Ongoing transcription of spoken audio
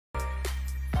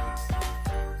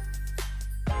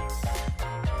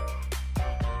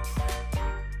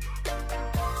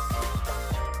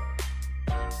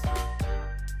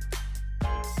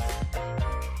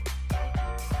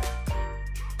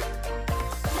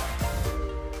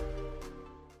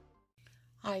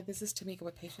Hi, this is Tamika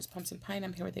with Pastries, Pumps, and Pine.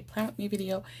 I'm here with a Plan With Me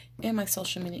video and my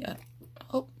social media.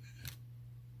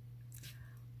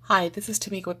 Hi, this is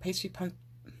Tamika with Pastries, Pumps,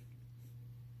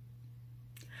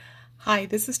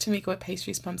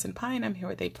 and Pine. I'm here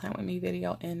with a Plan With Me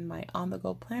video and my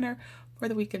on-the-go planner for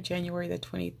the week of January the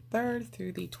 23rd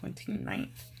through the 29th.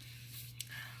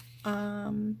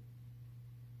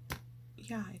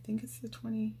 Yeah, I think it's the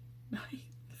 29th.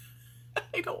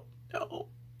 I don't know.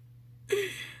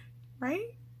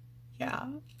 Right? Yeah,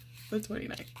 the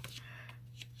 29th.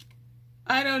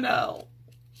 I don't know.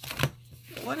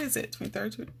 What is it?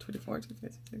 23rd, 24th,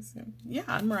 25th, 26th? Yeah,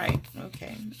 I'm right.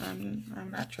 Okay,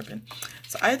 I'm not tripping.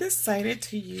 So I decided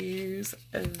to use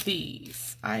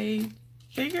these. I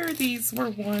figured these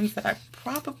were ones that I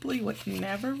probably would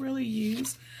never really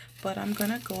use, but I'm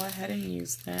gonna go ahead and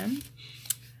use them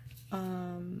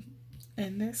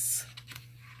in this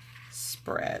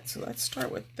spread. So let's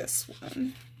start with this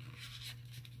one.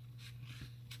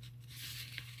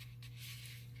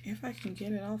 If I can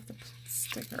get it off the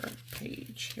sticker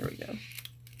page. Here we go.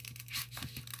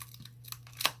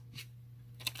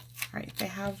 Alright, they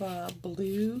have a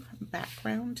blue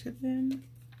background to them.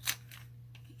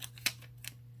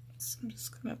 So I'm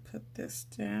just going to put this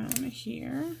down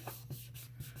here.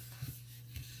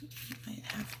 Might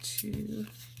have to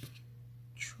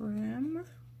trim.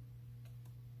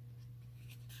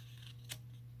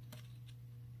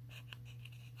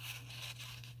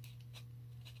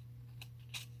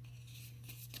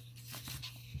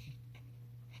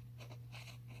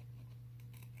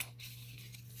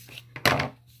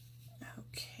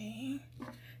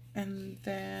 And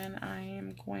then I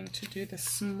am going to do the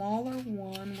smaller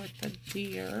one with the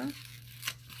deer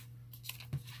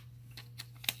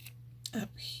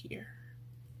up here.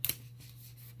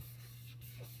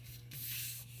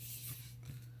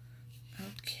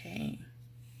 Okay.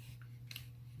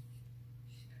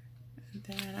 And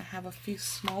then I have a few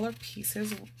smaller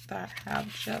pieces that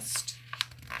have just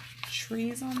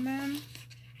trees on them.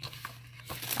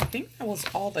 I think that was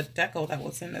all the deco that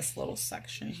was in this little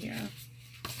section here.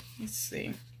 Let's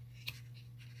see.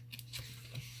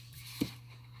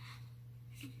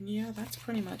 Yeah, that's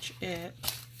pretty much it.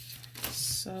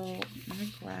 So I'm gonna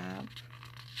grab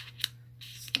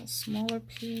a smaller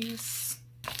piece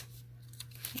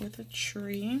with a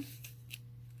tree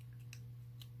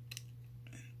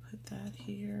and put that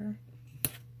here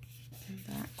in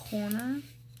that corner.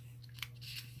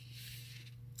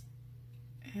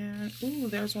 And ooh,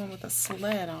 there's one with a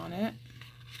sled on it.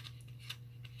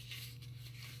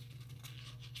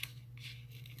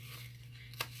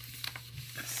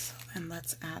 And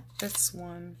let's add this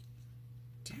one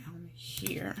down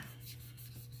here.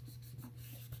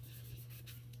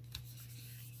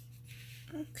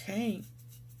 Okay,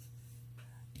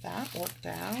 that worked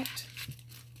out.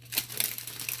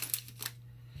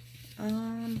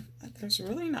 There's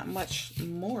really not much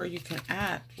more you can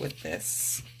add with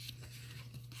this.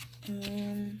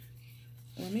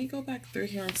 Let me go back through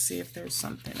here and see if there's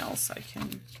something else I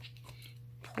can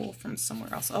pull from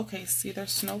somewhere else. Okay, see,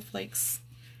 there's snowflakes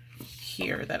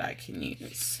here that I can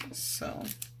use, so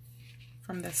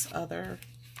from this other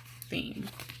theme.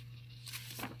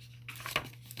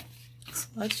 So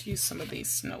let's use some of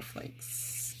these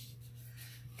snowflakes.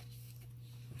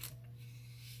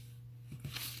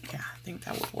 Yeah, I think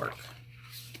that would work.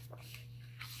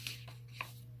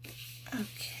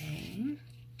 Okay.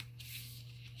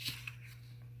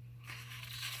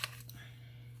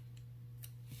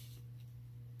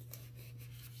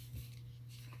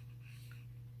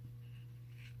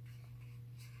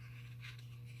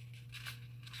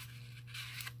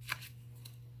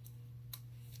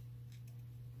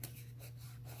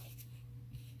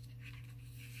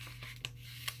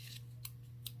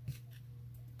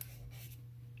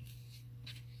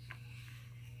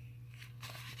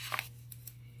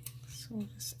 We'll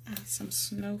just add some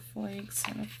snowflakes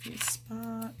in a few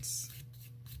spots.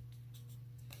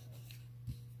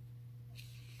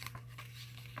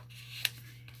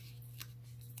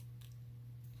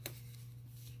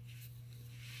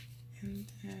 And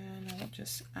then I'll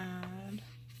just add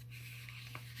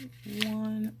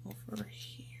one over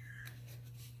here.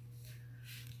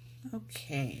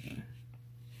 Okay.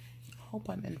 Hope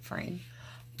I'm in frame.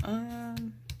 All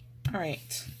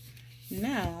right.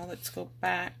 Now let's go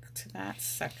back to that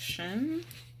section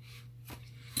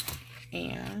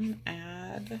and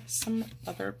add some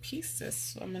other pieces.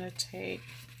 So I'm going to take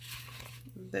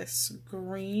this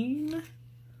green,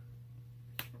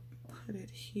 put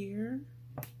it here.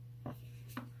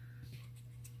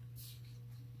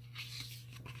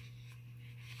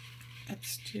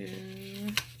 Let's do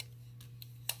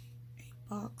a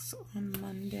box on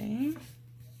Monday.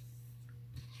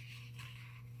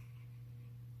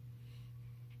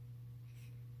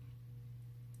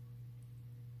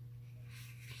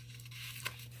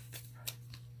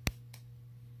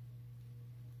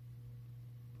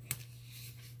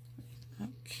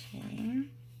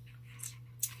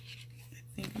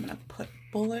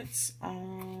 bullets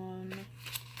on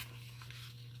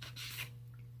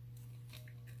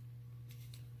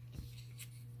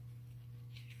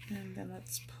and then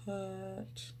let's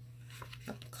put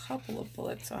a couple of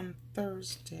bullets on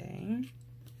Thursday.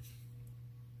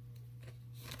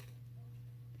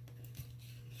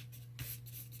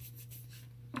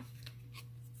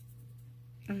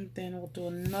 And then we'll do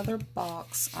another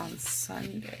box on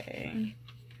Sunday.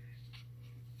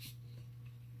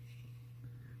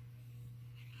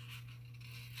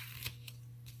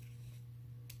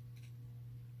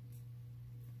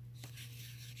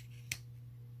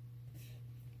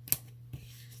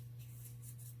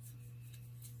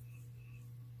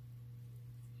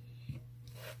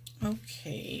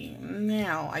 Okay,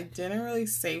 now I didn't really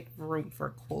save room for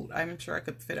a quote. I'm sure I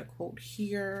could fit a quote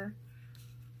here.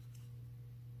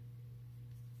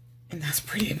 And that's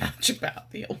pretty much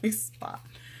about the only spot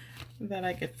that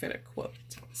I could fit a quote.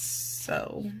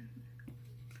 So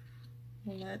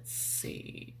let's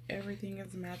see. Everything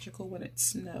is magical when it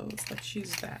snows. Let's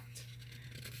use that.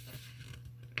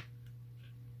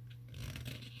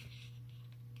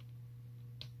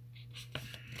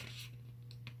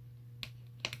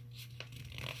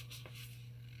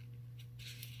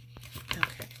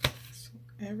 Okay, so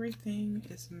everything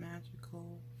is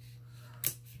magical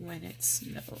when it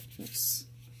snows.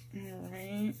 All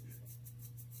right.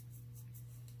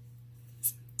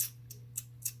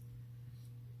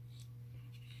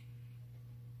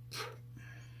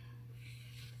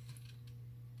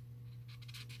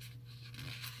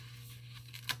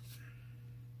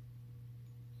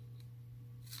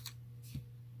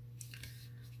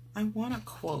 I want a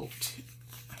quote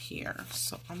here,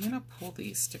 so I'm going to pull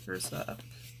these stickers up.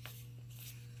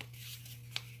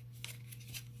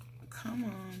 Come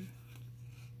on.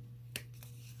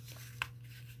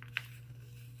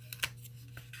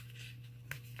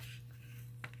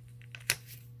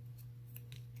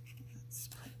 Let's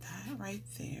put that right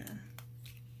there.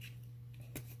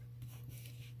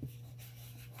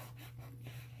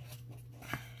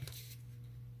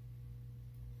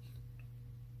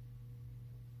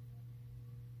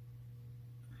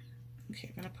 Okay,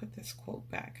 I'm going to put this quote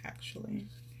back actually.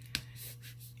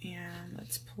 And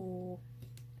let's pull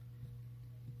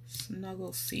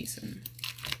Snuggle Season.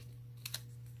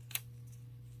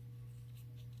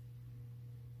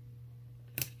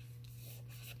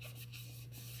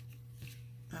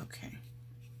 Okay.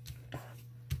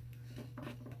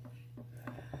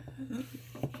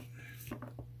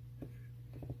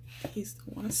 These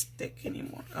don't want to stick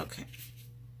anymore. Okay.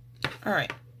 All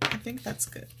right. I think that's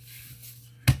good.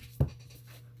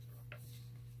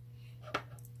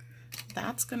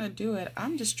 That's gonna do it.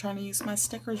 I'm just trying to use my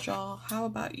stickers, y'all. How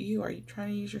about you? Are you trying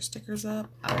to use your stickers up?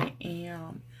 I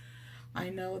am. I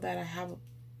know that I have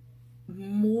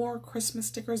more Christmas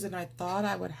stickers than I thought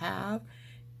I would have,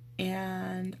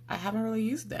 and I haven't really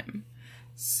used them.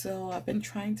 So I've been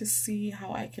trying to see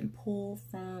how I can pull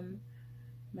from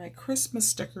my Christmas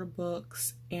sticker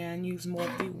books and use more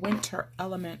of the winter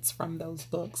elements from those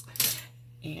books.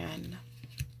 And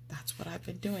that's what I've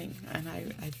been doing, and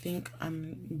I think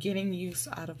I'm getting use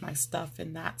out of my stuff,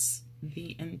 and that's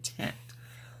the intent.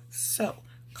 So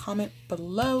comment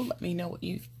below, let me know what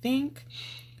you think.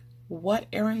 What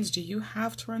errands do you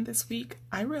have to run this week?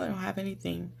 I really don't have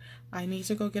anything. I need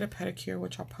to go get a pedicure,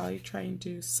 which I'll probably try and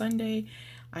do Sunday.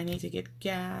 I need to get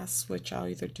gas, which I'll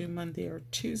either do Monday or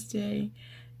Tuesday.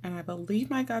 And I believe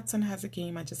my godson has a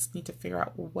game. I just need to figure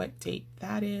out what date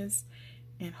that is.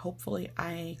 And hopefully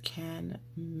I can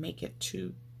make it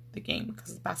to the game,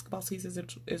 because the basketball season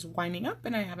is winding up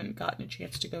and I haven't gotten a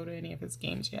chance to go to any of his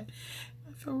games yet.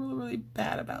 I feel really, really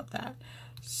bad about that.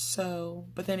 So,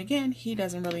 but then again, he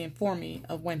doesn't really inform me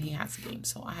of when he has a game.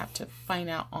 So I have to find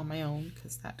out on my own,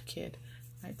 because that kid,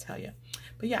 I tell you.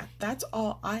 But yeah, that's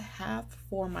all I have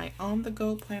for my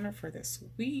on-the-go planner for this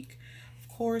week. Of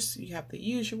course, you have the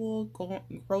usual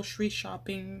grocery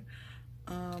shopping.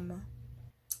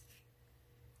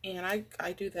 And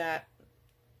I do that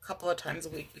a couple of times a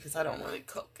week because I don't really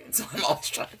cook. And so I'm always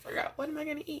trying to figure out, what am I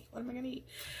going to eat? What am I going to eat?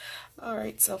 All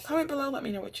right, so comment below. Let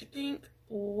me know what you think.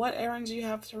 What errands you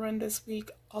have to run this week.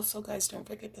 Also, guys, don't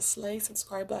forget to slay,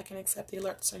 subscribe, like, and accept the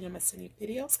alerts so you don't miss any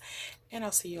videos. And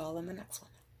I'll see you all in the next one.